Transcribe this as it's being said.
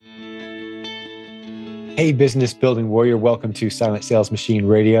Hey, business building warrior, welcome to Silent Sales Machine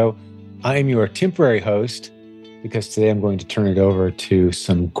Radio. I am your temporary host because today I'm going to turn it over to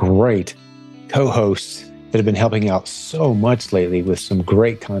some great co-hosts that have been helping out so much lately with some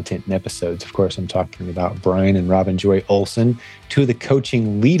great content and episodes. Of course, I'm talking about Brian and Robin Joy Olson, two of the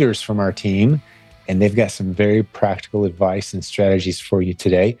coaching leaders from our team, and they've got some very practical advice and strategies for you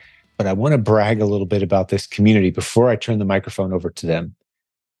today. But I want to brag a little bit about this community before I turn the microphone over to them.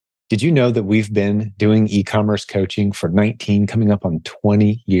 Did you know that we've been doing e-commerce coaching for 19, coming up on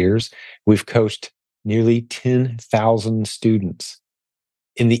 20 years? We've coached nearly 10,000 students.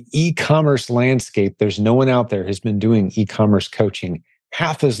 In the e-commerce landscape, there's no one out there who's been doing e-commerce coaching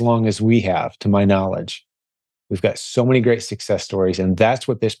half as long as we have, to my knowledge. We've got so many great success stories, and that's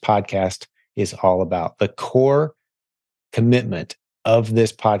what this podcast is all about. The core commitment of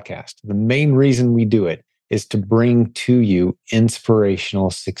this podcast, the main reason we do it, is to bring to you inspirational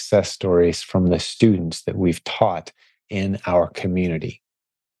success stories from the students that we've taught in our community.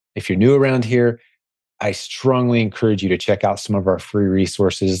 If you're new around here, I strongly encourage you to check out some of our free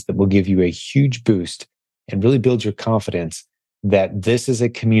resources that will give you a huge boost and really build your confidence that this is a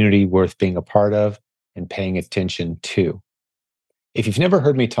community worth being a part of and paying attention to. If you've never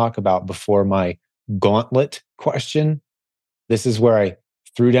heard me talk about before my gauntlet question, this is where I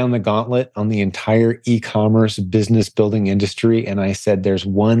threw down the gauntlet on the entire e-commerce business building industry. And I said, there's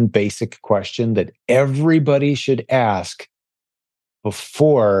one basic question that everybody should ask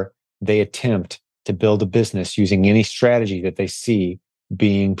before they attempt to build a business using any strategy that they see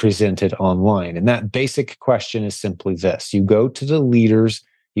being presented online. And that basic question is simply this. You go to the leaders,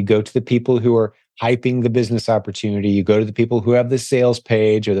 you go to the people who are hyping the business opportunity, you go to the people who have the sales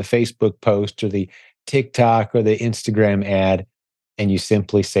page or the Facebook post or the TikTok or the Instagram ad, and you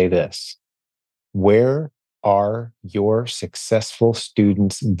simply say this: where are your successful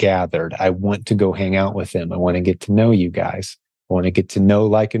students gathered? I want to go hang out with them. I want to get to know you guys. I want to get to know,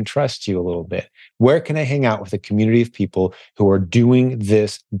 like, and trust you a little bit. Where can I hang out with a community of people who are doing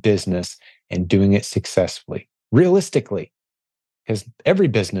this business and doing it successfully, realistically? Because every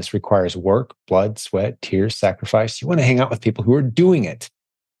business requires work, blood, sweat, tears, sacrifice. You want to hang out with people who are doing it.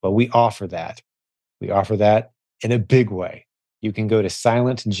 But we offer that. We offer that in a big way. You can go to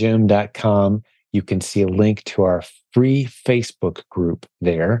silentgym.com. You can see a link to our free Facebook group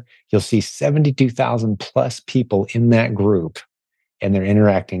there. You'll see 72,000 plus people in that group, and they're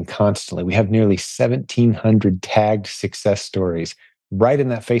interacting constantly. We have nearly 1,700 tagged success stories right in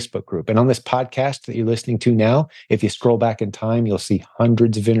that Facebook group. And on this podcast that you're listening to now, if you scroll back in time, you'll see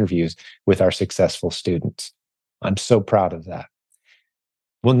hundreds of interviews with our successful students. I'm so proud of that.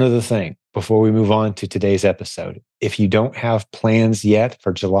 One other thing before we move on to today's episode. If you don't have plans yet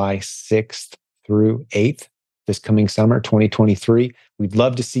for July 6th through 8th, this coming summer, 2023, we'd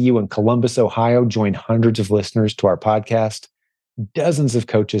love to see you in Columbus, Ohio. Join hundreds of listeners to our podcast. Dozens of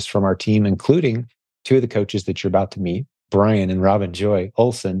coaches from our team, including two of the coaches that you're about to meet, Brian and Robin Joy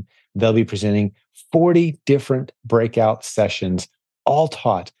Olson. They'll be presenting 40 different breakout sessions, all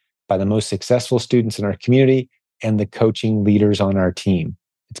taught by the most successful students in our community and the coaching leaders on our team.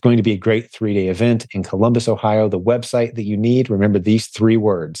 It's going to be a great 3-day event in Columbus, Ohio. The website that you need, remember these 3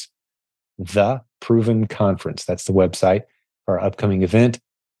 words: The Proven Conference. That's the website for our upcoming event.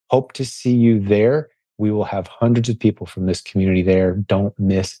 Hope to see you there. We will have hundreds of people from this community there. Don't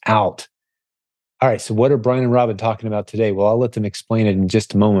miss out. All right, so what are Brian and Robin talking about today? Well, I'll let them explain it in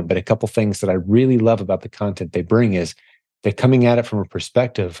just a moment, but a couple things that I really love about the content they bring is they're coming at it from a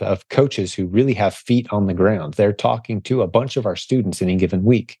perspective of coaches who really have feet on the ground. They're talking to a bunch of our students in a given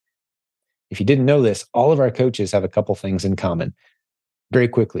week. If you didn't know this, all of our coaches have a couple things in common. Very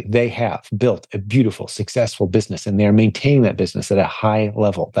quickly, they have built a beautiful, successful business, and they're maintaining that business at a high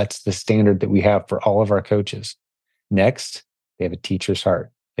level. That's the standard that we have for all of our coaches. Next, they have a teacher's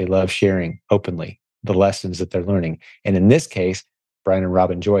heart. They love sharing openly the lessons that they're learning. And in this case, Brian and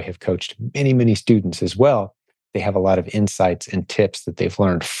Robin Joy have coached many, many students as well. They have a lot of insights and tips that they've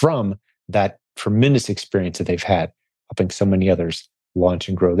learned from that tremendous experience that they've had, helping so many others launch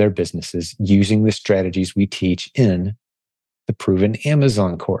and grow their businesses using the strategies we teach in the Proven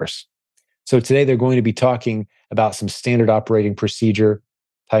Amazon course. So today they're going to be talking about some standard operating procedure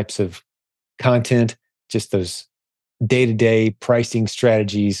types of content, just those day-to-day pricing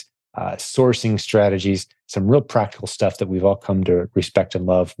strategies, sourcing strategies, some real practical stuff that we've all come to respect and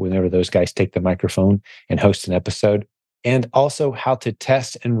love whenever those guys take the microphone and host an episode. And also how to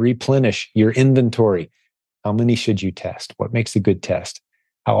test and replenish your inventory. How many should you test? What makes a good test?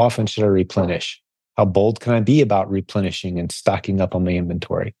 How often should I replenish? How bold can I be about replenishing and stocking up on my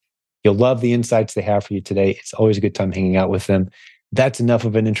inventory? You'll love the insights they have for you today. It's always a good time hanging out with them. That's enough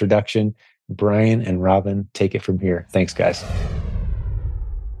of an introduction. Brian and Robin take it from here. Thanks, guys.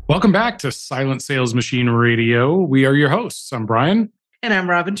 Welcome back to Silent Sales Machine Radio. We are your hosts. I'm Brian. And I'm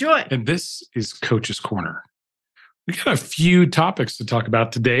Robin Joy. And this is Coach's Corner. We got a few topics to talk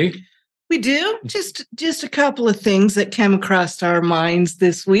about today. We do. Just a couple of things that came across our minds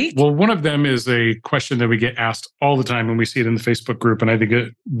this week. Well, one of them is a question that we get asked all the time when we see it in the Facebook group. And I think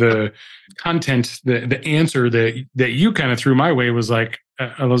the content, the answer that you kind of threw my way was like,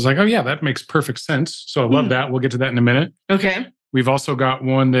 I was like, oh yeah, that makes perfect sense. So I love that. We'll get to that in a minute. Okay. We've also got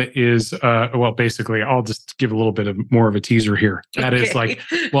one that is, well, basically, I'll just give a little bit more of a teaser here. That is like,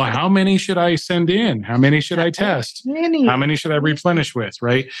 well, how many should I send in? How many should I test? How many should I replenish with,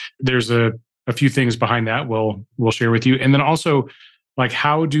 right? There's a few things behind that we'll share with you. And then also, like,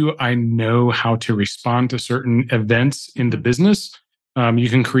 how do I know how to respond to certain events in the business? You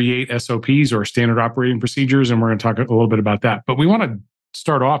can create SOPs or standard operating procedures, and we're going to talk a little bit about that. But we want to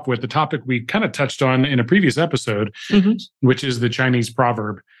start off with the topic we kind of touched on in a previous episode, which is the Chinese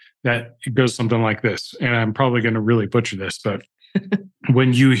proverb that it goes something like this. And I'm probably going to really butcher this, but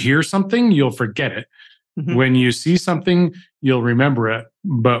when you hear something, you'll forget it. When you see something, you'll remember it.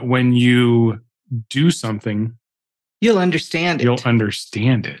 But when you do something, you'll understand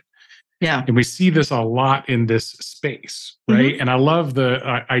it. Yeah. And we see this a lot in this space, right? And I love the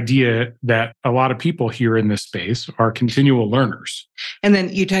idea that a lot of people here in this space are continual learners. And then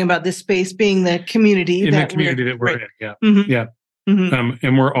you're talking about this space being the community. That we're in, yeah. Yeah.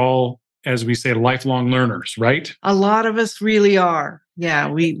 And we're all, as we say, lifelong learners, right? A lot of us really are. Yeah,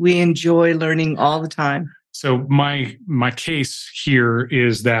 we enjoy learning all the time. So my case here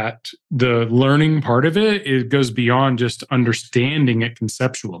is that the learning part of it goes beyond just understanding it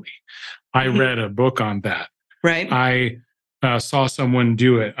conceptually. I read a book on that. Right. I saw someone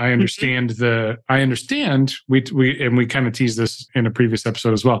do it. I understand we kind of teased this in a previous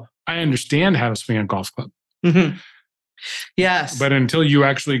episode as well. I understand how to swing a golf club. Yes. But until you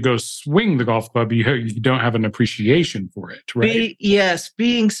actually go swing the golf club, you don't have an appreciation for it, right?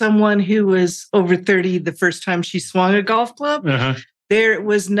 Being someone who was over 30 the first time she swung a golf club, there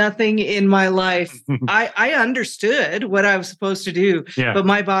was nothing in my life. I understood what I was supposed to do, but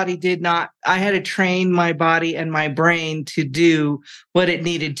my body did not. I had to train my body and my brain to do what it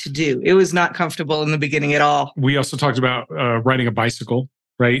needed to do. It was not comfortable in the beginning at all. We also talked about riding a bicycle.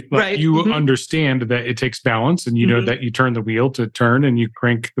 Right. Like you understand that it takes balance, and you know that you turn the wheel to turn and you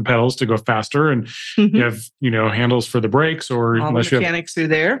crank the pedals to go faster, and you have, handles for the brakes, or all the mechanics are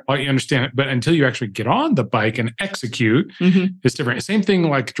there. You understand it. But until you actually get on the bike and execute, it's different. Same thing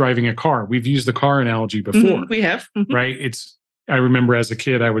like driving a car. We've used the car analogy before. We have. Right. I remember as a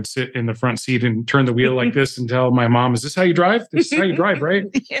kid, I would sit in the front seat and turn the wheel like this and tell my mom, is this how you drive? This is how you drive, right?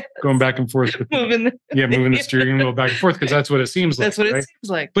 Yes. Going back and forth. Moving the steering wheel back and forth, because that's what it seems like. That's what it seems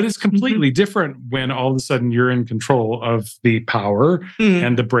like. But it's completely different when all of a sudden you're in control of the power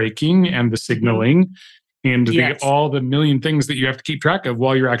and the braking and the signaling and all the million things that you have to keep track of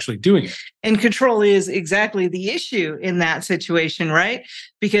while you're actually doing it. And control is exactly the issue in that situation, right?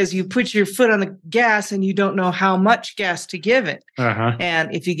 Because you put your foot on the gas and you don't know how much gas to give it.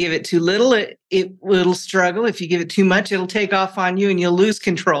 And if you give it too little, it will struggle. If you give it too much, it'll take off on you and you'll lose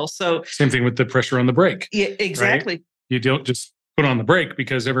control. So same thing with the pressure on the brake. Yeah, exactly. Right? You don't just put on the brake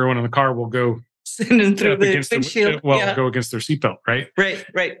because everyone in the car will go sending through the windshield. Go against their seatbelt, right? Right.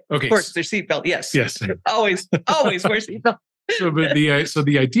 Okay. Of course, their seatbelt. Yes. always wear seatbelt. So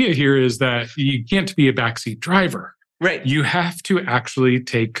the idea here is that you can't be a backseat driver. Right. You have to actually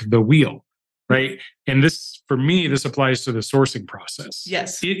take the wheel, right? And this, for me, this applies to the sourcing process.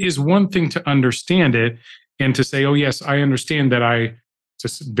 Yes. It is one thing to understand it and to say, oh, yes, I understand that I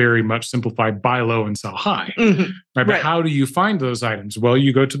just very much simplify, buy low and sell high. Right? But how do you find those items? Well,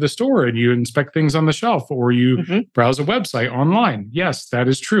 you go to the store and you inspect things on the shelf, or you browse a website online. Yes, that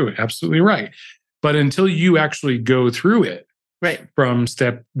is true. Absolutely right. But until you actually go through it, from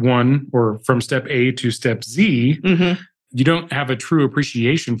step one or from step A to step Z, you don't have a true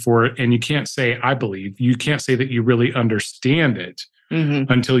appreciation for it. And you can't say, I believe, you can't say that you really understand it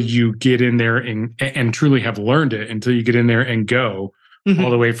until you get in there and truly have learned it, until you get in there and go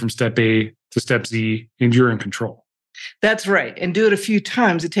all the way from step A to step Z, and you're in control. That's right. And do it a few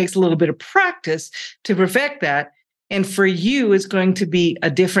times. It takes a little bit of practice to perfect that. And for you, it's going to be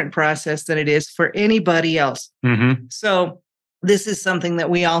a different process than it is for anybody else. So this is something that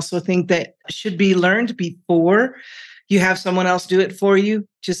we also think that should be learned before you have someone else do it for you,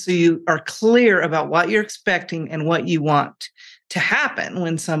 just so you are clear about what you're expecting and what you want to happen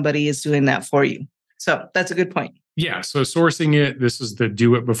when somebody is doing that for you. So that's a good point. Yeah. So sourcing it, this is the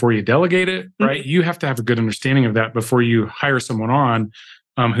do it before you delegate it, right? You have to have a good understanding of that before you hire someone on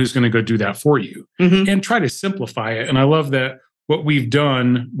who's going to go do that for you, and try to simplify it. And I love that what you've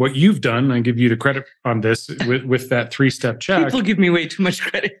done, I give you the credit on this with that 3-step check. People give me way too much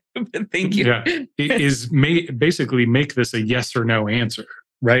credit, but thank you. Yeah, is basically make this a yes or no answer,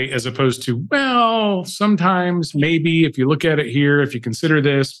 right? As opposed to, well, sometimes, maybe, if you look at it here, if you consider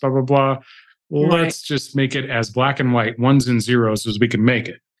this, blah, blah, blah. Let's just make it as black and white, ones and zeros as we can make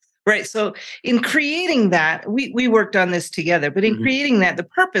it. Right. So in creating that, we worked on this together, but in creating that, the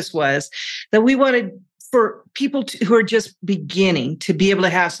purpose was that we wanted for people who are just beginning to be able to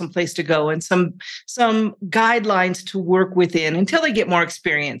have some place to go and some guidelines to work within until they get more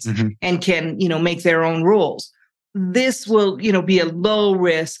experience and can, make their own rules. This will, be a low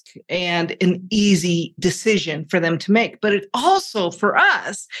risk and an easy decision for them to make. But it also, for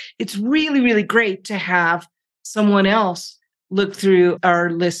us, it's really, really great to have someone else look through our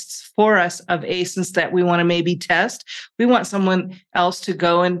lists for us of ASINs that we want to maybe test. We want someone else to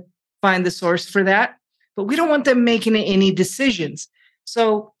go and find the source for that, but we don't want them making any decisions.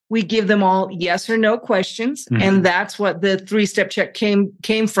 So we give them all yes or no questions. And that's what the 3-step check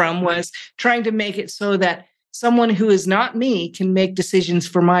came from, was trying to make it so that someone who is not me can make decisions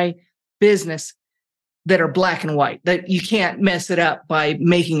for my business that are black and white, that you can't mess it up by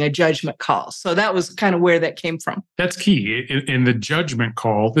making a judgment call. So that was kind of where that came from. That's key. In the judgment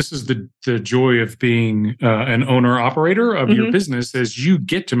call, this is the joy of being an owner-operator of your business, is you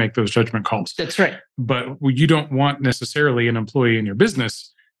get to make those judgment calls. That's right. But you don't want necessarily an employee in your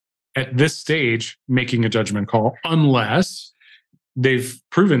business at this stage making a judgment call unless they've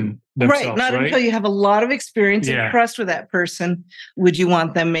proven themselves, right? Not until you have a lot of experience and trust with that person would you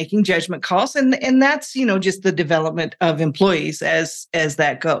want them making judgment calls, and that's just the development of employees as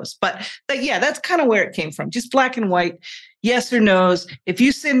that goes. But that's kind of where it came from, just black and white, yes or no's. If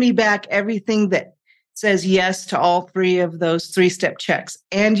you send me back everything that says yes to all 3 of those 3-step checks,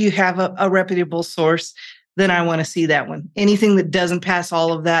 and you have a reputable source, then I want to see that one. Anything that doesn't pass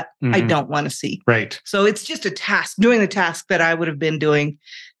all of that, I don't want to see. Right. So it's just a task, doing the task that I would have been doing,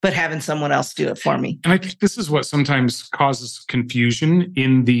 but having someone else do it for me. And I think this is what sometimes causes confusion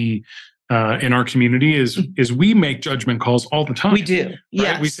in our community is we make judgment calls all the time. We do. Right?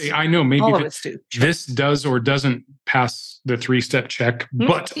 Yes. We say, I know maybe all of us do. This does or doesn't pass the 3-step check,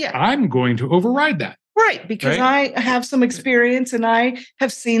 but I'm going to override that. Right, because I have some experience and I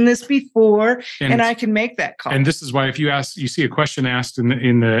have seen this before, and I can make that call. And this is why if you see a question asked in the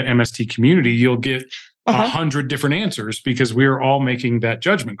MST community, you'll get 100 different answers, because we're all making that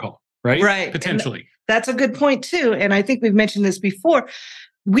judgment call, right? Right. Potentially. That's a good point too. And I think we've mentioned this before.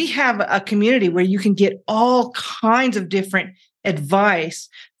 We have a community where you can get all kinds of different advice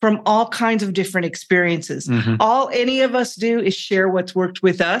from all kinds of different experiences. All any of us do is share what's worked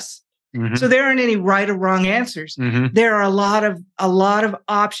with us. So there aren't any right or wrong answers. There are a lot of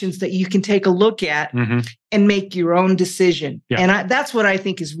options that you can take a look at and make your own decision. And that's what I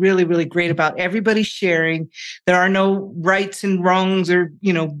think is really, really great about everybody sharing. There are no rights and wrongs or,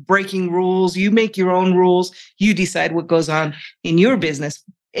 breaking rules. You make your own rules. You decide what goes on in your business.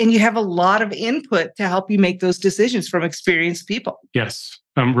 And you have a lot of input to help you make those decisions from experienced people. Yes.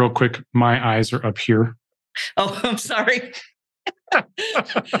 Real quick, my eyes are up here. Oh, I'm sorry.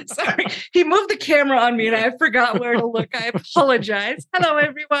 Sorry, he moved the camera on me and I forgot where to look. I apologize. Hello,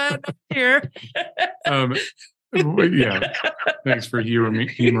 everyone. I'm here. Thanks for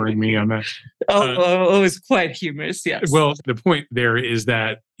humoring me on that. It was quite humorous. Yes. Well, the point there is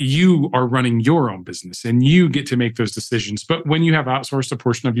that you are running your own business and you get to make those decisions. But when you have outsourced a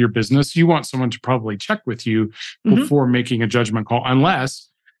portion of your business, you want someone to probably check with you before making a judgment call, unless,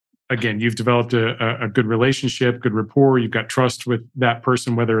 again, you've developed a good relationship, good rapport. You've got trust with that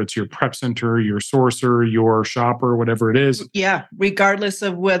person, whether it's your prep center, your sourcer, your shopper, whatever it is. Yeah, regardless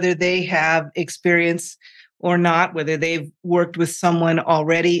of whether they have experience or not, whether they've worked with someone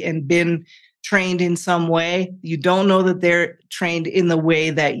already and been trained in some way, you don't know that they're trained in the way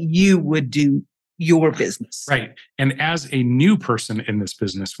that you would do your business. Right. And as a new person in this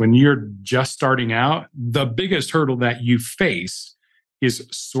business, when you're just starting out, the biggest hurdle that you face is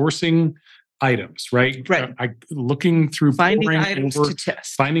sourcing items, right? Right. Looking through finding items to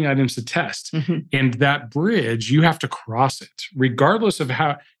test. Finding items to test. And that bridge, you have to cross it, regardless of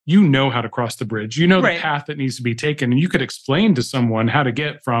how how to cross the bridge. You know the path that needs to be taken. And you could explain to someone how to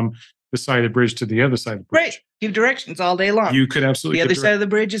get from the side of the bridge to the other side of the bridge. Right. Give directions all day long. You could absolutely. The other side of the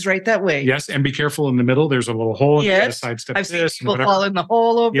bridge is right that way. Yes. And be careful in the middle. There's a little hole. Yes. You gotta sidestep I've seen people fall in the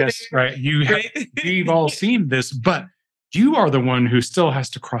hole over there. Yes. Right. We've all seen this, but you are the one who still has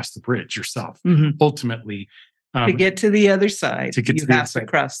to cross the bridge yourself, ultimately. To get to the other side, you have to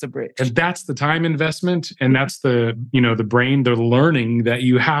cross the bridge. And that's the time investment. And that's the brain, the learning that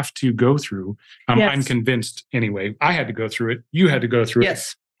you have to go through. I'm convinced anyway. I had to go through it. You had to go through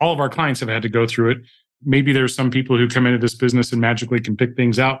it. All of our clients have had to go through it. Maybe there's some people who come into this business and magically can pick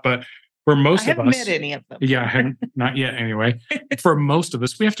things out. But for most of us, I haven't met any of them. Yeah, not yet anyway. For most of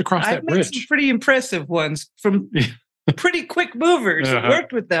us, we have to cross that bridge. I've met some pretty impressive ones from pretty quick movers that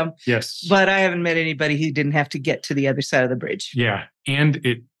worked with them. Yes. But I haven't met anybody who didn't have to get to the other side of the bridge. Yeah. And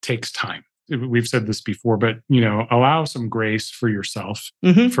it takes time. We've said this before, but allow some grace for yourself,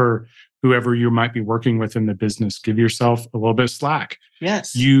 for whoever you might be working with in the business. Give yourself a little bit of slack.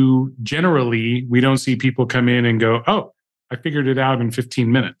 Yes. We don't see people come in and go, oh, I figured it out in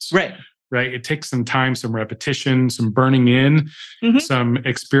 15 minutes. Right. It takes some time, some repetition, some burning in, some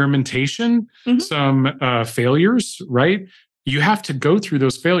experimentation, some failures, right? You have to go through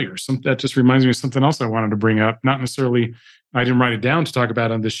those failures. That just reminds me of something else I wanted to bring up. Not necessarily, I didn't write it down to talk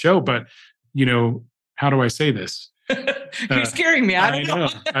about on this show, but, how do I say this? You're scaring me. I don't know.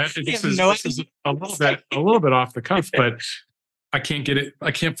 This is a little bit off the cuff, but I can't get it.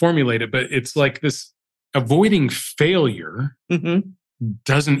 I can't formulate it, but it's like this avoiding failure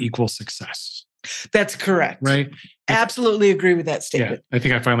doesn't equal success. That's correct. Right? Absolutely agree with that statement. Yeah, I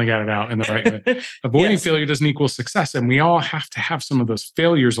think I finally got it out in the right way. Avoiding failure doesn't equal success. And we all have to have some of those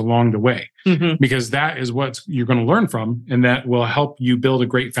failures along the way because that is what you're going to learn from. And that will help you build a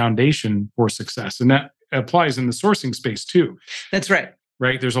great foundation for success. And that applies in the sourcing space too. That's right.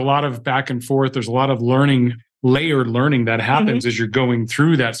 Right? There's a lot of back and forth. There's a lot of layered learning that happens as you're going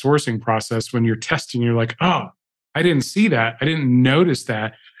through that sourcing process. When you're testing, you're like, oh, I didn't see that. I didn't notice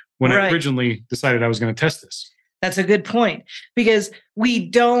that when I originally decided I was going to test this. That's a good point, because we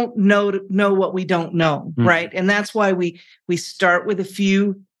don't know what we don't know, right? And that's why we start with a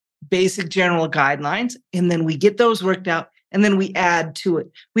few basic general guidelines, and then we get those worked out, and then we add to it.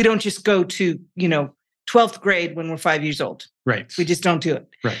 We don't just go to 12th grade when we're 5 years old. Right. We just don't do it.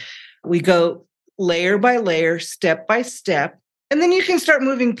 Right. We go layer by layer, step by step. And then you can start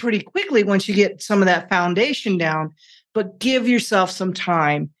moving pretty quickly once you get some of that foundation down, but give yourself some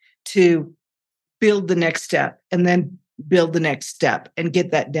time to build the next step and then build the next step and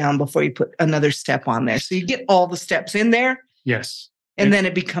get that down before you put another step on there. So you get all the steps in there. Yes. And then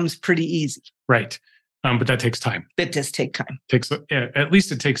it becomes pretty easy. Right. But that takes time. It does take time. At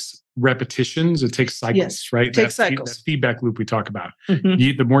least it takes repetitions. It takes cycles, right? It takes cycles. That feedback loop we talk about.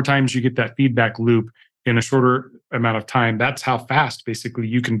 The more times you get that feedback loop in a shorter amount of time, that's how fast basically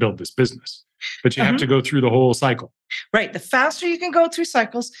you can build this business. But you have to go through the whole cycle. Right. The faster you can go through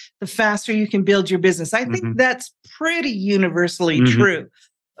cycles, the faster you can build your business. I think that's pretty universally true.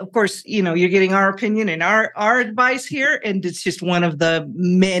 Of course, you're getting our opinion and our advice here, and it's just one of the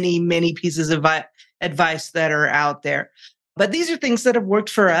many, many pieces of advice that are out there. But these are things that have worked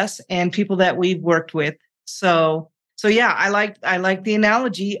for us and people that we've worked with. So yeah, I like the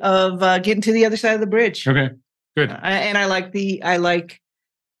analogy of getting to the other side of the bridge. Okay, good. And I like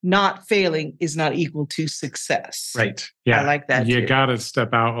not failing is not equal to success. Right. Yeah, I like that. You got to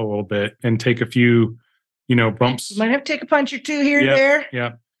step out a little bit and take a few, bumps. You might have to take a punch or two here and there.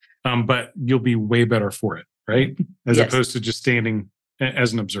 Yeah. But you'll be way better for it, right? As opposed to just standing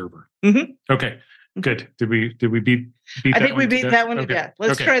as an observer. Okay. Good. Did we beat I think we beat that one to death.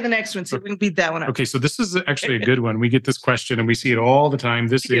 Let's try the next one. See if we can beat that one up. Okay. So this is actually a good one. We get this question and we see it all the time.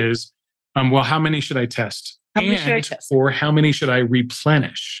 This is, well, how many should I test? How many should I test? Or how many should I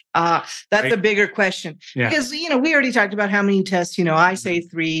replenish? That's a bigger question. Yeah. Because, we already talked about how many you test. I say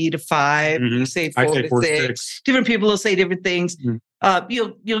 3 to 5. You say 4 to 6. Different people will say different things.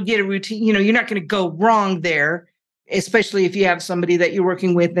 You'll get a routine. You're not going to go wrong there, especially if you have somebody that you're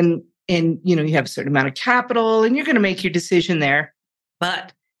working with and you have a certain amount of capital and you're going to make your decision there.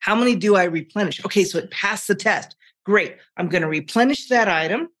 But how many do I replenish? Okay, so it passed the test. Great. I'm going to replenish that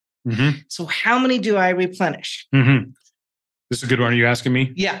item. So how many do I replenish? This is a good one. Are you asking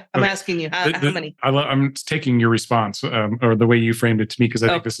me? Yeah, I'm asking you. How many? I'm taking your response or the way you framed it to me because I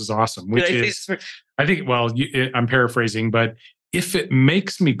think this is awesome. Which is, I think, I'm paraphrasing, but if it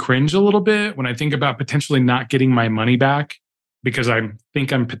makes me cringe a little bit when I think about potentially not getting my money back because I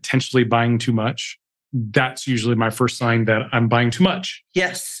think I'm potentially buying too much, that's usually my first sign that I'm buying too much.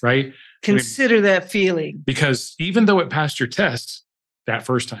 Yes. Right? Consider that feeling. Because even though it passed your test that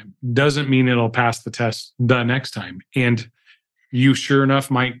first time, doesn't mean it'll pass the test the next time. And you sure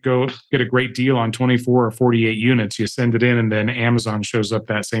enough might go get a great deal on 24 or 48 units. You send it in and then Amazon shows up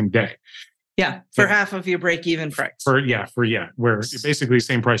that same day. Yeah, for half of your break-even price. Where basically the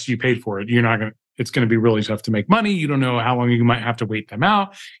same price you paid for it. You're not going to, it's going to be really tough to make money. You don't know how long you might have to wait them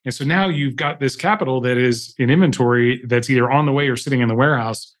out. And so now you've got this capital that is in inventory that's either on the way or sitting in the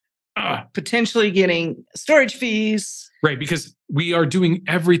warehouse. Potentially getting storage fees. Right, because we are doing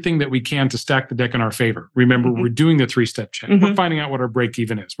everything that we can to stack the deck in our favor. Remember, we're doing the 3-step check. We're finding out what our break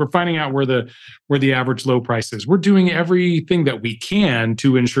even is. We're finding out where the average low price is. We're doing everything that we can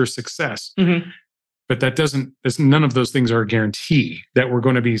to ensure success. But none of those things are a guarantee that we're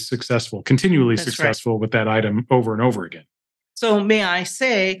going to be continually successful with that item over and over again. So may I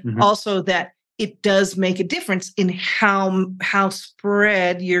say also that it does make a difference in how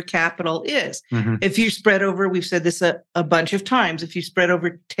spread your capital is. If you spread over, we've said this a bunch of times, if you spread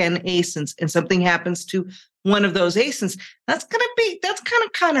over 10 ASINs and something happens to one of those ASINs, that's going to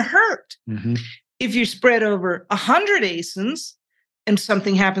kind of hurt. If you spread over 100 ASINs and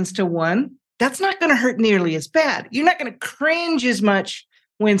something happens to one, that's not going to hurt nearly as bad. You're not going to cringe as much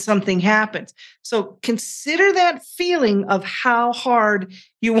when something happens. So consider that feeling of how hard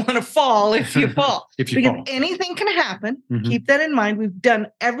you want to fall if you fall. Because anything can happen. Keep that in mind. We've done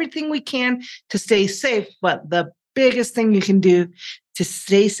everything we can to stay safe, but the biggest thing you can do to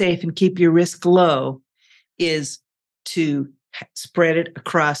stay safe and keep your risk low is to spread it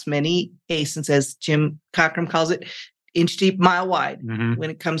across many ASINs, as Jim Cockrum calls it, inch deep, mile wide when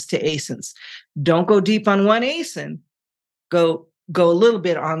it comes to ASINs. Don't go deep on one ASIN. Go a little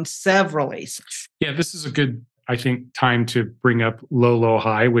bit on several ASINs. Yeah, this is a good, I think, time to bring up low, low,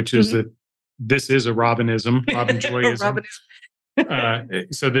 high, which is that this is a Robinism, Robin Joyism.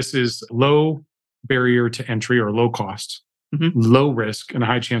 So this is low barrier to entry or low cost, low risk, and a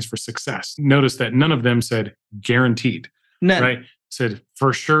high chance for success. Notice that none of them said guaranteed. None. Right? Said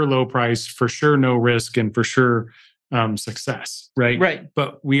for sure low price, for sure no risk, and for sure success, right? Right.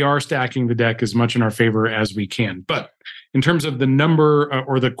 But we are stacking the deck as much in our favor as we can. But in terms of the number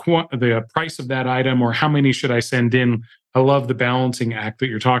or the price of that item, or how many should I send in, I love the balancing act that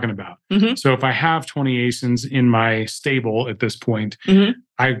you're talking about. So if I have 20 ASINs in my stable at this point,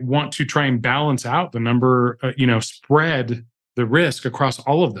 I want to try and balance out the number, spread the risk across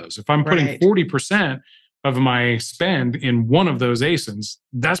all of those. If I'm putting 40% of my spend in one of those ASINs,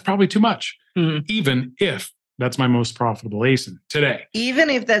 that's probably too much, even if that's my most profitable ASIN today.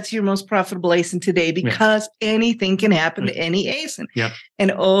 Even if that's your most profitable ASIN today, because anything can happen to any ASIN. And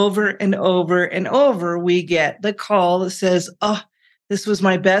over and over and over, we get the call that says, oh, this was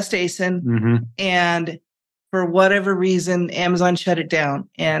my best ASIN. And for whatever reason, Amazon shut it down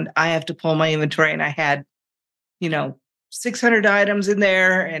and I have to pull my inventory. And I had, 600 items in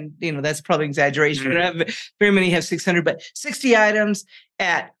there. And, that's probably exaggeration. Very many have 600, but 60 items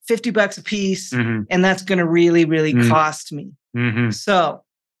at $50 a piece. And that's going to really, really cost me. So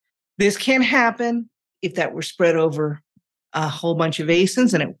this can happen if that were spread over a whole bunch of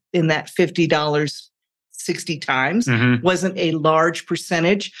ASINs and in that $50 60 times wasn't a large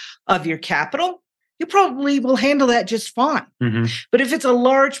percentage of your capital. You probably will handle that just fine. But if it's a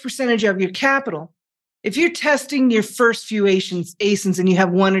large percentage of your capital, if you're testing your first few ASINs and you have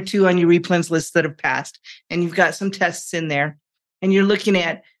one or two on your replens list that have passed, and you've got some tests in there, and you're looking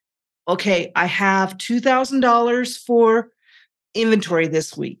at, okay, I have $2,000 for inventory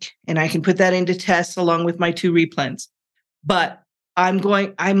this week, and I can put that into tests along with my 2 replens. But I'm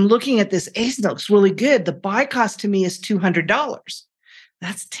looking at this ASIN that looks really good. The buy cost to me is $200.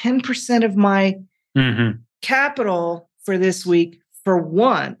 That's 10% of my capital for this week for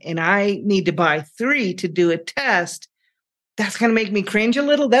one, and I need to buy 3 to do a test. That's going to make me cringe a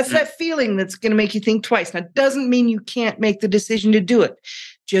little. That's that feeling that's going to make you think twice. Now, it doesn't mean you can't make the decision to do it.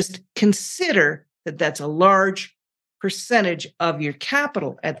 Just consider that that's a large percentage of your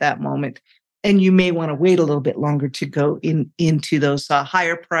capital at that moment. And you may want to wait a little bit longer to go into those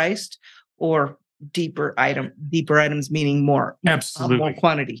higher priced or deeper items, meaning more. Absolutely. More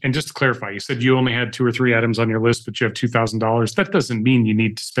quantity. And just to clarify, you said you only had 2 or 3 items on your list, but you have $2,000. That doesn't mean you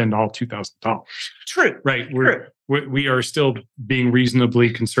need to spend all $2,000. True. Right. We are still being reasonably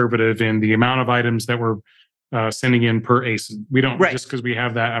conservative in the amount of items that we're sending in per ASIN. We don't, just because we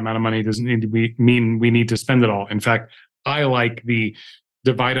have that amount of money doesn't need to mean we need to spend it all. In fact, I like the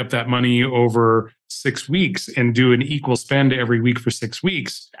divide up that money over 6 weeks and do an equal spend every week for 6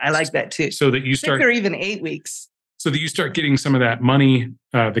 weeks. I like that too. So that you start, or even 8 weeks. So that you start getting some of that money,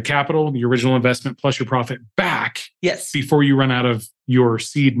 the capital, the original investment plus your profit back. Yes. Before you run out of your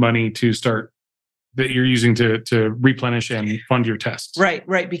seed money to start that you're using to replenish and fund your tests.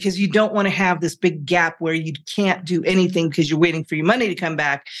 Right. Because you don't want to have this big gap where you can't do anything because you're waiting for your money to come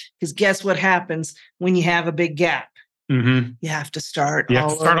back. Because guess what happens when you have a big gap? Mm-hmm. You have to start. You have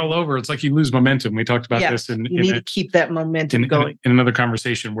to start all over. It's like you lose momentum. We talked about this, you need to keep that momentum going. In another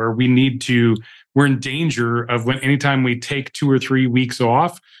conversation, where we're in danger of anytime we take 2 or 3 weeks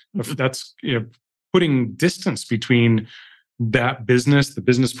off. That's putting distance between that business, the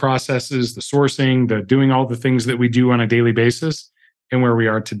business processes, the sourcing, the doing all the things that we do on a daily basis, and where we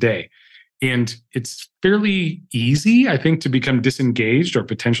are today. And it's fairly easy, I think, to become disengaged or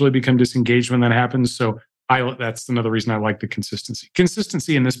potentially become disengaged when that happens. So that's another reason I like the consistency.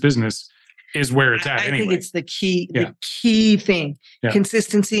 Consistency in this business is where it's at. I think it's the key thing. Yeah.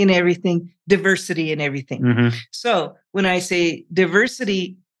 Consistency in everything, diversity in everything. Mm-hmm. So when I say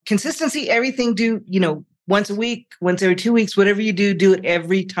diversity, consistency, everything, do, once a week, once every 2 weeks, whatever you do it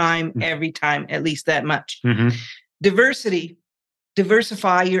every time, at least that much. Mm-hmm. Diversity,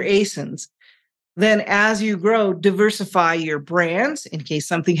 diversify your ASINs. Then as you grow, diversify your brands in case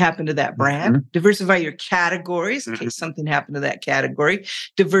something happened to that brand. Mm-hmm. Diversify your categories in case something happened to that category.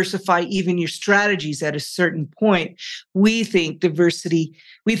 Diversify even your strategies at a certain point. We think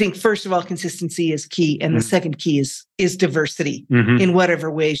first of all, consistency is key. And the second key is diversity in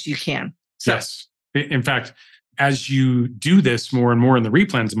whatever ways you can. So, yes. In fact, as you do this more and more in the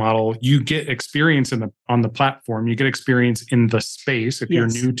replens model, you get experience on the platform. You get experience in the space if you're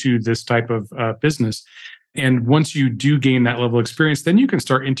new to this type of business. And once you do gain that level of experience, then you can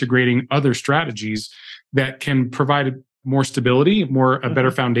start integrating other strategies that can provide more stability, a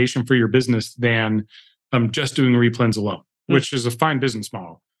better foundation for your business than just doing replens alone, which is a fine business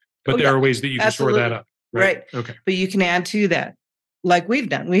model. But there are ways that you can shore that up. Right. Okay. But you can add to that, like we've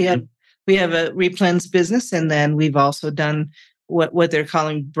done. We have a replens business, and then we've also done what they're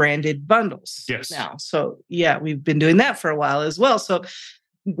calling branded bundles now. So we've been doing that for a while as well. So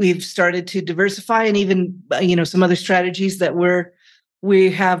we've started to diversify, and even some other strategies that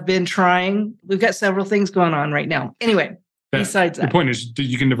we have been trying. We've got several things going on right now. Anyway, besides that, the point is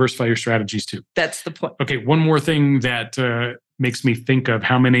you can diversify your strategies too. That's the point. Okay, one more thing that makes me think of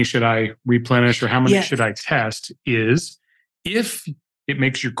how many should I replenish or how many should I test is if it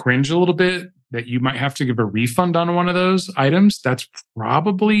makes you cringe a little bit that you might have to give a refund on one of those items, that's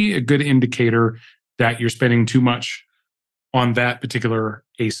probably a good indicator that you're spending too much on that particular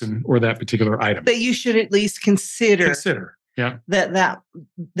ASIN or that particular item. That you should at least consider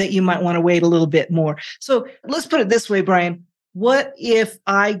that you might want to wait a little bit more. So let's put it this way, Brian. What if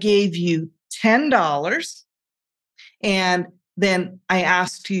I gave you $10 and then I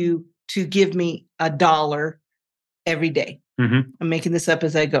asked you to give me $1 every day? Mm-hmm. I'm making this up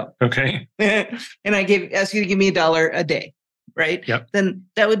as I go. Okay. And I ask you to give me $1 a day, right? Yep. Then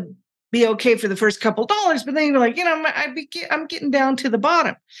that would be okay for the first couple dollars, but then you're like, I'm getting down to the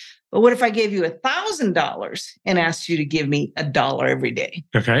bottom. But what if I gave you $1,000 and asked you to give me $1 every day?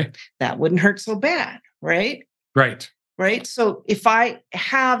 Okay. That wouldn't hurt so bad, right? Right. So if I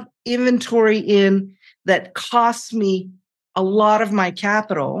have inventory in that costs me a lot of my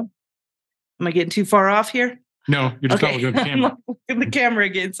capital, am I getting too far off here? No, you're just not looking at the camera. Look at the camera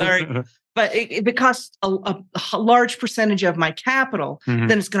again, sorry. But if it costs a large percentage of my capital,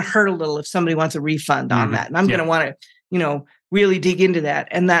 then it's going to hurt a little if somebody wants a refund on that. And I'm going to want to, really dig into that.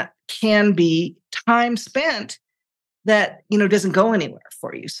 And that can be time spent that, doesn't go anywhere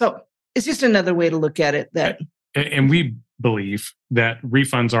for you. So it's just another way to look at it. And we believe that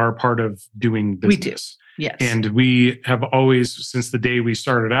refunds are part of doing business. We do. Yes. And we have always, since the day we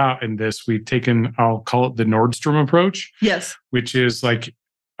started out in this, we've taken, I'll call it the Nordstrom approach. Yes. Which is like,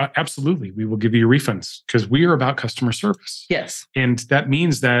 absolutely, we will give you refunds because we are about customer service. Yes. And that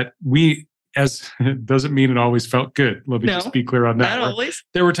means that doesn't mean it always felt good. Let me just be clear on that. Not always.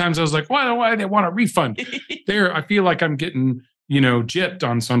 There were times I was like, why do they want a refund? I feel like I'm getting, gypped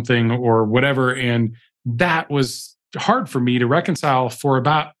on something or whatever. And that was hard for me to reconcile for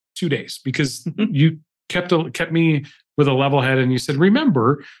about 2 days because you kept me with a level head and you said,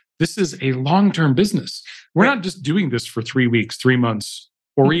 remember, this is a long-term business. We're not just doing this for 3 weeks, 3 months,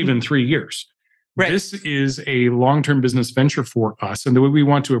 or even 3 years. Right. This is a long-term business venture for us. And the way we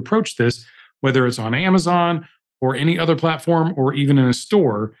want to approach this, whether it's on Amazon or any other platform or even in a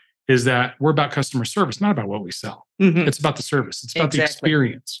store, is that we're about customer service, not about what we sell. Mm-hmm. It's about the service. It's about the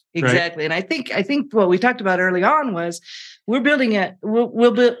experience. Exactly. Right? And I think what we talked about early on was we're building a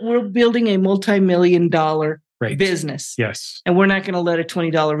multi-million-dollar business. Yes. And we're not going to let a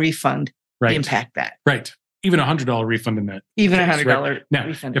 $20 refund impact that. Right. Even a $100 refund in that. Even a $100 Now,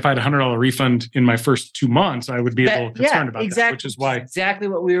 refund. If I had a $100 refund in my first 2 months, I would be a little concerned about that, which is why. Exactly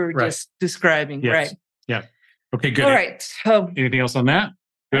what we were just describing. Yes. Right. Yeah. Okay, good. All right. So anything else on that?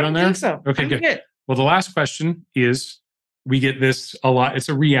 Good on there? I think so. Okay, good. Well, the last question is, we get this a lot. It's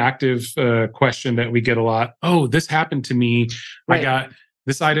a reactive question that we get a lot. Oh, this happened to me. Right. I got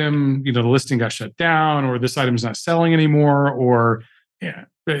this item, the listing got shut down, or this item's not selling anymore, or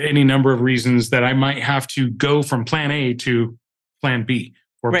any number of reasons that I might have to go from plan A to plan B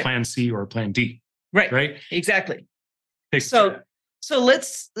or plan C or plan D. Right. Exactly. So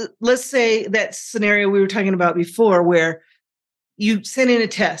let's say that scenario we were talking about before, where you send in a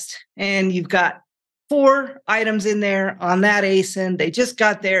test and you've got 4 items in there on that ASIN. They just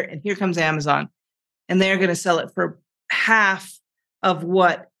got there, and here comes Amazon, and they're going to sell it for half of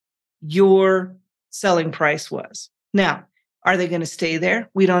what your selling price was. Now, are they going to stay there?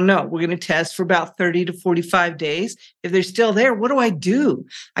 We don't know. We're going to test for about 30 to 45 days. If they're still there, what do I do?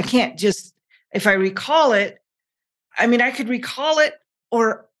 I can't just, if I recall it, I could recall it,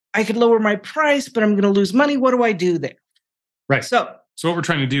 or I could lower my price, but I'm going to lose money. What do I do there? Right. So what we're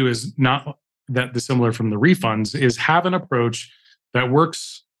trying to do is not that dissimilar from the refunds, is have an approach that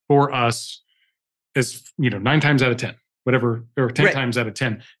works for us as, 9 times out of 10, whatever, or 10 times out of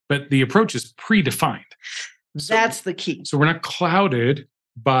 10. But the approach is predefined. That's the key. So we're not clouded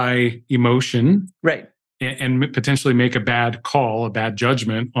by emotion. Right. And potentially make a bad call, a bad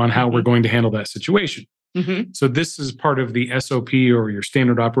judgment on how we're going to handle that situation. Mm-hmm. So this is part of the SOP, or your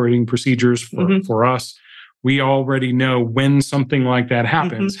standard operating procedures for us. We already know when something like that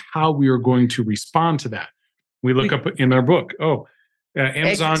happens, how we are going to respond to that. We look up in our book,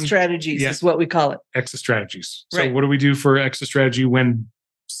 Amazon exit strategies is what we call it. Exit strategies. So what do we do for exit strategy when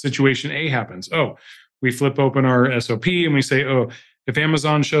situation A happens? We flip open our SOP and we say, if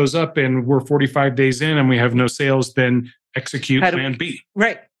Amazon shows up and we're 45 days in and we have no sales, then execute plan B.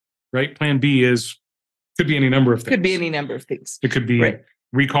 Right. Plan B could be any number of things. It could be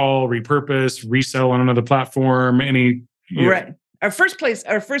recall, repurpose, resell on another platform, Right. Our first place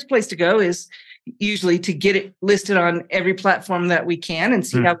to go is usually to get it listed on every platform that we can and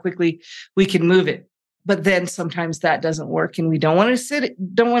see how quickly we can move it. But then sometimes that doesn't work, and we don't want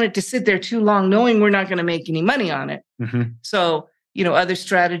it to sit there too long, knowing we're not going to make any money on it. Mm-hmm. So, other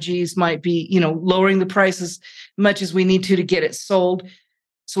strategies might be, lowering the prices as much as we need to get it sold,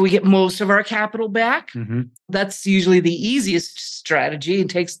 so we get most of our capital back. Mm-hmm. That's usually the easiest strategy. It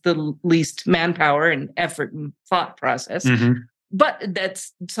takes the least manpower and effort and thought process. Mm-hmm. But that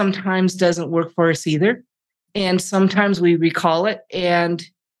sometimes doesn't work for us either. And sometimes we recall it and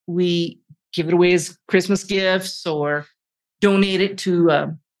we give it away as Christmas gifts, or donate it to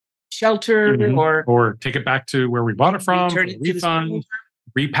a shelter, or take it back to where we bought it from, refund,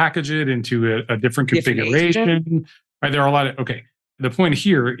 repackage it into a different configuration. Right? There are a lot of, the point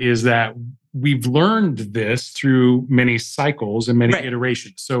here is that we've learned this through many cycles and many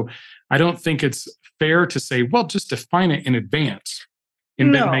iterations. So I don't think it's fair to say, well, just define it in advance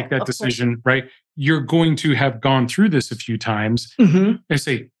and then make that decision, right? You're going to have gone through this a few times. Mm-hmm. I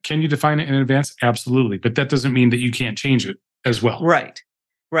say, can you define it in advance? Absolutely. But that doesn't mean that you can't change it as well. Right.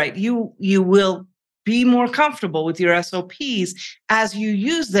 You will be more comfortable with your SOPs. As you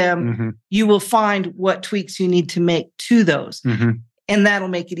use them, you will find what tweaks you need to make to those. Mm-hmm. And that'll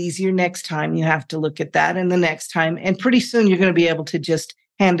make it easier next time. You have to look at that, and the next time. And pretty soon you're going to be able to just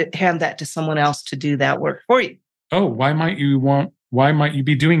hand that to someone else to do that work for you. Oh, why might you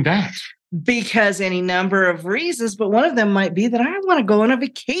be doing that? Because any number of reasons, but one of them might be that I want to go on a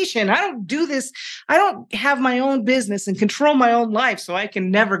vacation. I don't do this. I don't have my own business and control my own life, so I can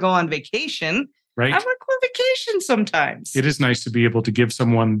never go on vacation. Right. I want to go on vacation sometimes. It is nice to be able to give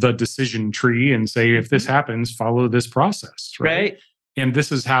someone the decision tree and say, if this happens, follow this process. Right. And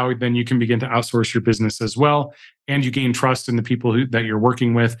this is how then you can begin to outsource your business as well. And you gain trust in the people that you're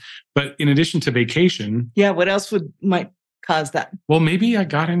working with. But in addition to vacation. Yeah. What else might cause that? Well, maybe I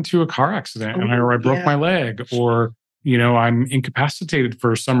got into a car accident and I broke my leg, or, I'm incapacitated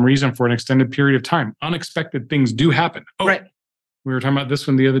for some reason for an extended period of time. Unexpected things do happen. Right. We were talking about this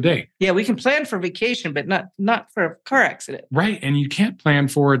one the other day. Yeah, we can plan for vacation, but not for a car accident. Right. And you can't plan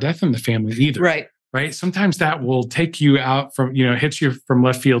for a death in the family either. Right. Sometimes that will take you out from, hits you from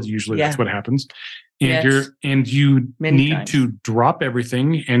left field. Usually that's what happens. And you need to drop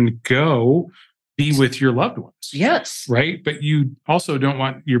everything and go be with your loved ones. Yes. Right. But you also don't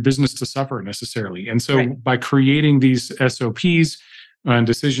want your business to suffer necessarily. And so by creating these SOPs and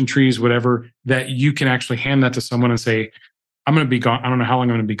decision trees, whatever, that you can actually hand that to someone and say, I'm going to be gone. I don't know how long I'm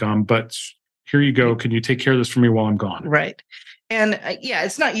going to be gone, but here you go. Can you take care of this for me while I'm gone? Right. And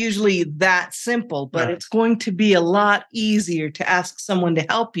it's not usually that simple, but it's going to be a lot easier to ask someone to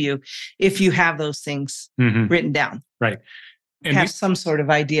help you if you have those things written down. Right. And have some sort of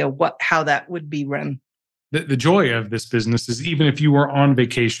idea how that would be run. The joy of this business is, even if you were on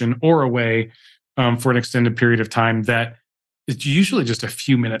vacation or away for an extended period of time, that it's usually just a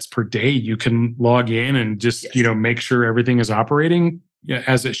few minutes per day. You can log in and just, make sure everything is operating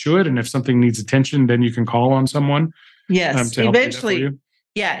as it should. And if something needs attention, then you can call on someone. Yes. To eventually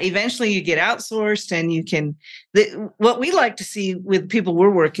you get outsourced, and you can, what we like to see with people we're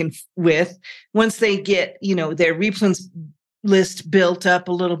working with, once they get, their replens list built up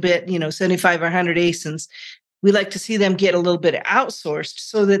a little bit, 75 or 100 ASINs, we like to see them get a little bit outsourced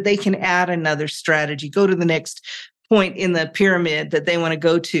so that they can add another strategy, go to the next point in the pyramid that they want to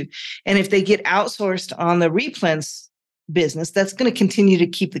go to. And if they get outsourced on the replens business, that's going to continue to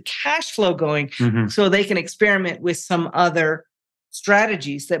keep the cash flow going, so they can experiment with some other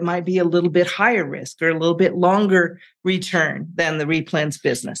strategies that might be a little bit higher risk or a little bit longer return than the replens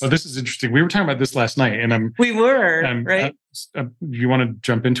business. Oh, this is interesting. We were talking about this last night, and we were right. You want to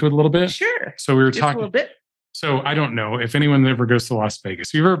jump into it a little bit? Sure. So we were talking a little bit. So I don't know if anyone ever goes to Las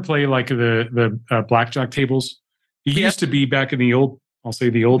Vegas. You ever play like the blackjack tables? It used to be back in the old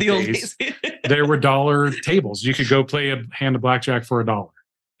days. There were dollar tables. You could go play a hand of blackjack for $1,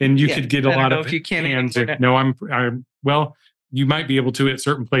 and you could get a lot of hands. No, well, you might be able to at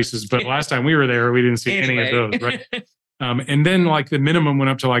certain places, but last time we were there, we didn't see any of those. Right. And then like the minimum went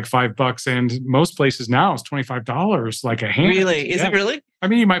up to like $5, and most places now is $25, like a hand. Really? Is it really? I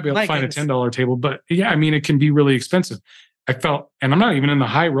mean, you might be able to find a $10 table, but it can be really expensive. I felt, and I'm not even in the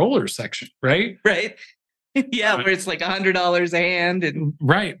high roller section, right? Right. Yeah, where it's like $100 a hand. And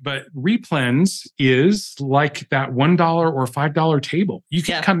right. But replens is like that $1 or $5 table. You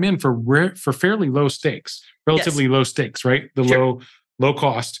can come in for fairly low stakes, relatively low stakes, right? The low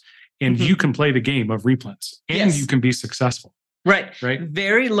cost. And you can play the game of replens, and you can be successful. Right. Right.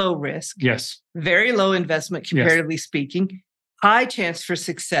 Very low risk. Yes. Very low investment, comparatively speaking. High chance for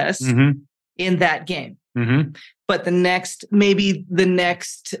success in that game. But the next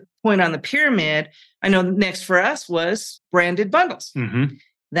point on the pyramid, I know next for us was branded bundles.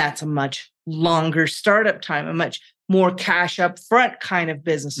 That's a much longer startup time, a much more cash up front kind of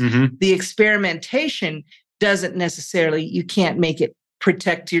business. The experimentation doesn't necessarily, you can't make it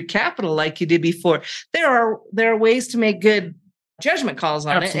protect your capital like you did before. There are ways to make good judgment calls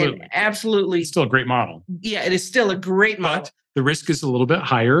on it. And absolutely. It's still a great model. Yeah, it is still a great model. But the risk is a little bit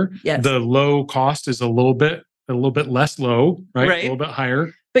higher. Yes. The low cost is a little bit less low, right? A little bit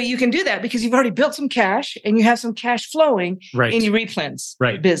higher. But you can do that because you've already built some cash and you have some cash flowing in your replens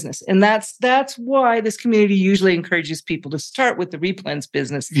business. And that's why this community usually encourages people to start with the replens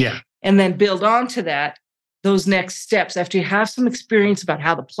business. Yeah. And then build on to that, those next steps after you have some experience about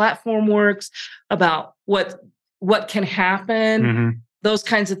how the platform works, about what can happen, those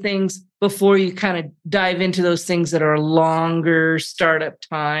kinds of things before you kind of dive into those things that are longer startup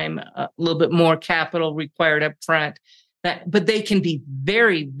time, a little bit more capital required up front. But they can be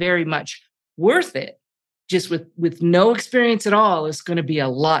very, very much worth it. Just with no experience at all, is going to be a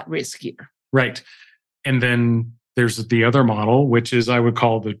lot riskier. Right. And then there's the other model, which is I would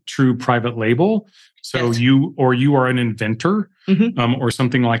call the true private label. So you are an inventor or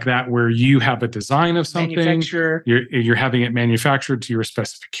something like that, where you have a design of something, you're having it manufactured to your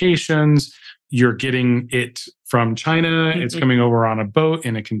specifications, you're getting it from China, it's coming over on a boat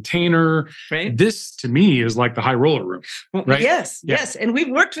in a container. Right. This to me is like the high roller room. Right? Yes. And we've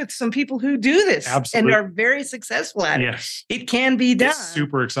worked with some people who do this and are very successful at it. Yes. It can be done. It's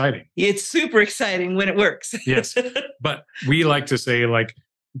super exciting. It's super exciting when it works. Yes. But we like to say, like,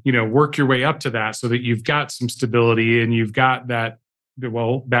 work your way up to that so that you've got some stability and you've got that,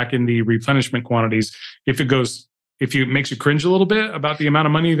 back in the replenishment quantities. If it makes you cringe a little bit about the amount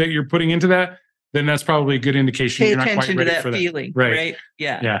of money that you're putting into that, then that's probably a good indication you're not quite ready for that feeling. Right.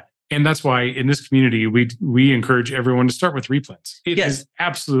 Yeah. Yeah. And that's why in this community, we encourage everyone to start with replens. It is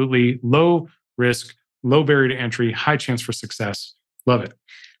absolutely low risk, low barrier to entry, high chance for success. Love it.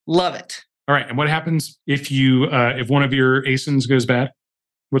 Love it. All right. And what happens if one of your ASINs goes bad?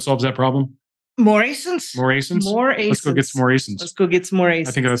 What solves that problem? More ASINs. More ASINs? More ASINs. Let's go get some more ASINs. Let's go get some more ASINs.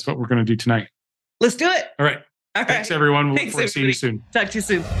 I think that's what we're going to do tonight. Let's do it. All right. Thanks, everyone. We'll look forward to seeing you soon. Talk to you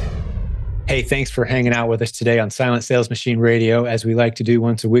soon. Hey, thanks for hanging out with us today on Silent Sales Machine Radio. As we like to do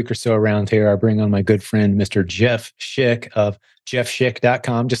once a week or so around here, I bring on my good friend, Mr. Jeff Schick of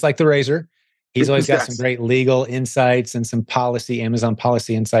jeffschick.com, just like the razor. He's always got some great legal insights and some Amazon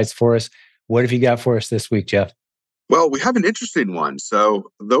policy insights for us. What have you got for us this week, Jeff? Well, we have an interesting one. So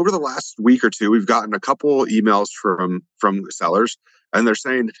over the last week or two, we've gotten a couple emails from sellers, and they're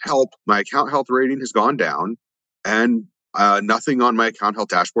saying, help, my account health rating has gone down and nothing on my account health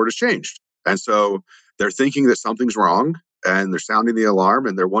dashboard has changed. And so they're thinking that something's wrong and they're sounding the alarm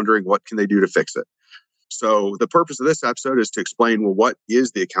and they're wondering what can they do to fix it. So the purpose of this episode is to explain, well, what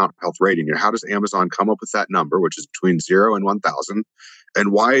is the account health rating? And how does Amazon come up with that number, which is between 0 and 1,000?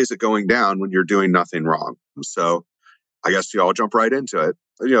 And why is it going down when you're doing nothing wrong? So I guess I'll jump right into it.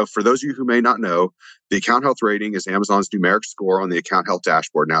 For those of you who may not know, the account health rating is Amazon's numeric score on the account health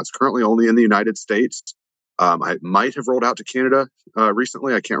dashboard. Now, it's currently only in the United States. I might have rolled out to Canada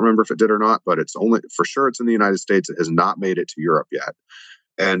recently. I can't remember if it did or not, but it's only for sure it's in the United States. It has not made it to Europe yet.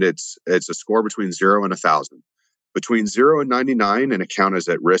 And it's a score between 0 and 1,000. Between 0 and 99, an account is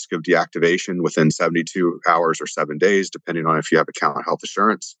at risk of deactivation within 72 hours or 7 days, depending on if you have account health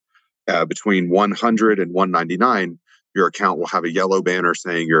assurance. Between 100 and 199, your account will have a yellow banner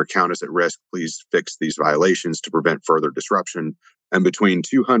saying your account is at risk. Please fix these violations to prevent further disruption. And between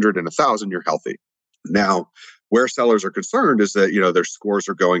 200 and 1,000, you're healthy. Now, where sellers are concerned is that, their scores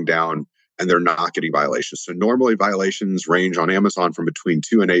are going down and they're not getting violations. So normally violations range on Amazon from between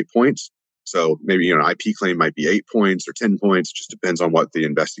 2 and 8 points. So maybe, an IP claim might be 8 points or 10 points, just depends on what the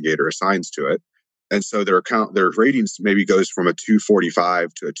investigator assigns to it. And so their ratings maybe goes from a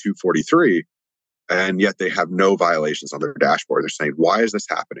 245 to a 243, and yet they have no violations on their dashboard. They're saying, why is this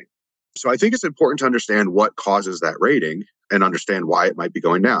happening? So I think it's important to understand what causes that rating and understand why it might be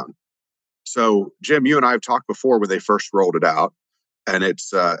going down. So Jim, you and I have talked before when they first rolled it out. And it's,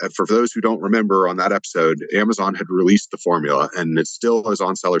 for those who don't remember on that episode, Amazon had released the formula and it still is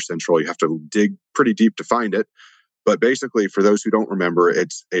on Seller Central. You have to dig pretty deep to find it. But basically, for those who don't remember,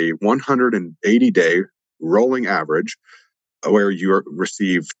 it's a 180-day rolling average where you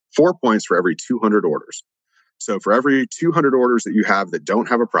receive 4 points for every 200 orders. So for every 200 orders that you have that don't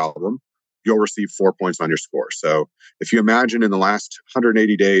have a problem, you'll receive 4 points on your score. So if you imagine in the last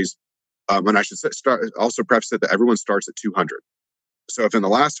 180 days, and I should also preface it that everyone starts at 200. So if in the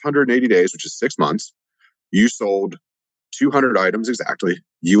last 180 days, which is 6 months, you sold 200 items exactly,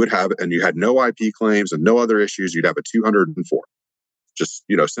 you would have, and you had no IP claims and no other issues, you'd have a 204. Just,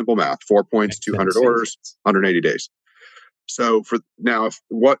 simple math, 4 points, 200 orders, 180 days. So for now,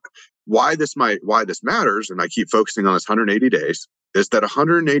 why this matters, and I keep focusing on this 180 days, is that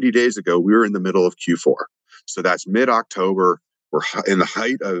 180 days ago, we were in the middle of Q4. So that's mid-October. We're in the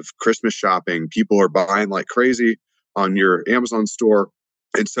height of Christmas shopping. People are buying like crazy on your Amazon store.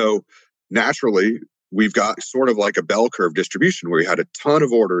 And so naturally, we've got sort of like a bell curve distribution where we had a ton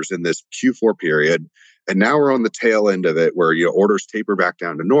of orders in this Q4 period. And now we're on the tail end of it where orders taper back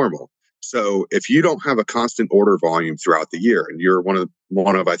down to normal. So if you don't have a constant order volume throughout the year, and you're one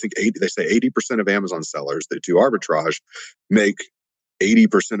of I think 80, they say 80% of Amazon sellers that do arbitrage make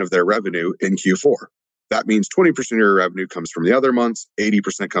 80% of their revenue in Q4. That means 20% of your revenue comes from the other months,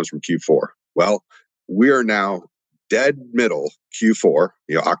 80% comes from Q4. Well, we are now dead middle Q4.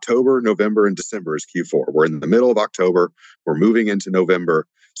 October, November, and December is Q4. We're in the middle of October. We're moving into November.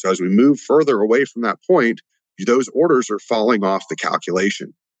 So as we move further away from that point, those orders are falling off the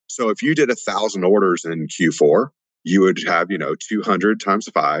calculation. So if you did 1,000 orders in Q4, you would have, 200 times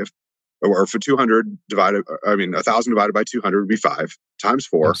 5, or for 1,000 divided by 200 would be 5 times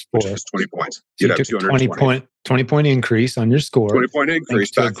 4, which is 20 points. You'd have 20 point increase on your score. 20 point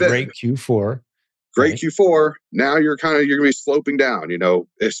increase back then. Great Q4. Great Q4. Now you're going to be sloping down,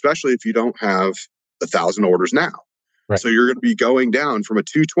 especially if you don't have 1,000 orders now. Right. So you're going to be going down from a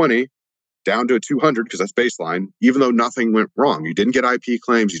 220 down to a 200 because that's baseline, even though nothing went wrong. You didn't get IP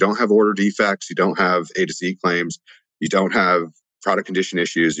claims. You don't have order defects. You don't have A to Z claims. You don't have product condition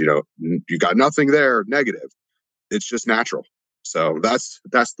issues. You got nothing there negative. It's just natural. So that's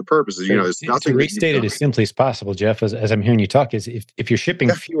the purpose. It's nothing. To restate it as simply as possible, Jeff, as I'm hearing you talk, is if you're shipping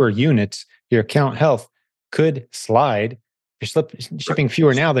fewer units, your account health could slide. If you're shipping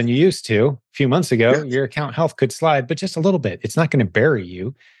fewer now than you used to a few months ago, your account health could slide, but just a little bit. It's not going to bury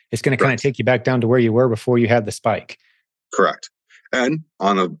you. It's going to kind of take you back down to where you were before you had the spike. Correct. And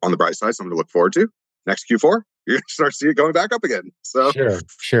on the bright side, something to look forward to. Next Q4, you're going to start seeing it going back up again. So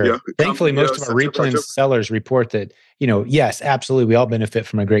sure. Thankfully, most of our replens sellers report that, yes, absolutely, we all benefit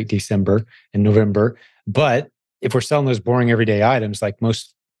from a great December and November. But if we're selling those boring everyday items, like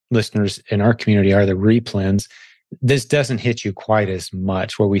most listeners in our community are the replens, this doesn't hit you quite as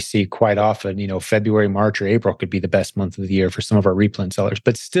much, where we see quite often, February, March, or April could be the best month of the year for some of our replen sellers.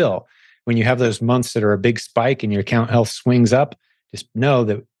 But still, when you have those months that are a big spike and your account health swings up, just know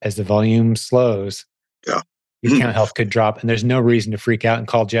that as the volume slows, your account health could drop. And there's no reason to freak out and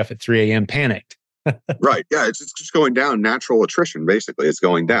call Jeff at 3 a.m. panicked. Right. Yeah. It's just going down. Natural attrition, basically. It's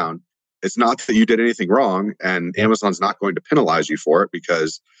going down. It's not that you did anything wrong, and Amazon's not going to penalize you for it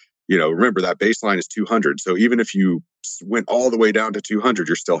because remember that baseline is 200. So even if you went all the way down to 200,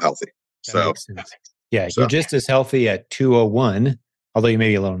 you're still healthy. You're just as healthy at 201, although you may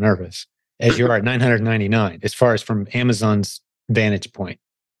be a little nervous, as you are at 999, as far as from Amazon's vantage point,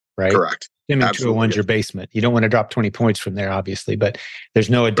 right? Correct. Assuming 201's your basement. You don't want to drop 20 points from there, obviously, but there's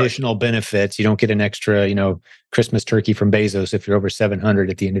no additional benefits. You don't get an extra, Christmas turkey from Bezos if you're over 700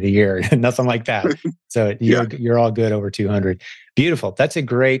 at the end of the year, nothing like that. So you're all good over 200. Beautiful. That's a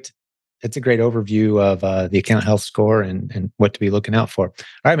great overview of the account health score and what to be looking out for. All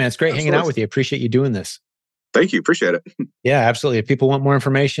right, man. It's great hanging out with you. Appreciate you doing this. Thank you. Appreciate it. Yeah, absolutely. If people want more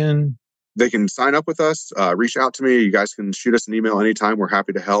information, they can sign up with us, reach out to me. You guys can shoot us an email anytime. We're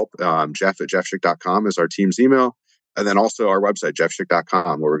happy to help. Jeff@jeffschick.com is our team's email. And then also our website,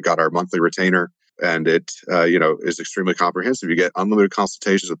 jeffschick.com, where we've got our monthly retainer. And it, is extremely comprehensive. You get unlimited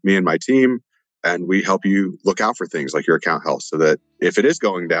consultations with me and my team. And we help you look out for things like your account health so that if it is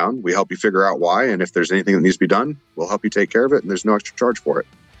going down, we help you figure out why. And if there's anything that needs to be done, we'll help you take care of it. And there's no extra charge for it.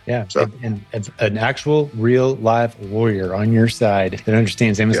 Yeah. So, and an actual real live lawyer on your side that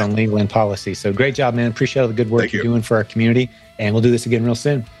understands Amazon legal and policy. So great job, man. Appreciate all the good work you're doing for our community. And we'll do this again real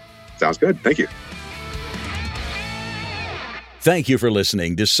soon. Sounds good. Thank you. Thank you for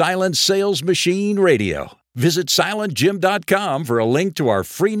listening to Silent Sales Machine Radio. Visit silentjim.com for a link to our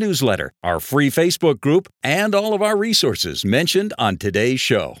free newsletter, our free Facebook group, and all of our resources mentioned on today's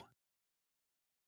show.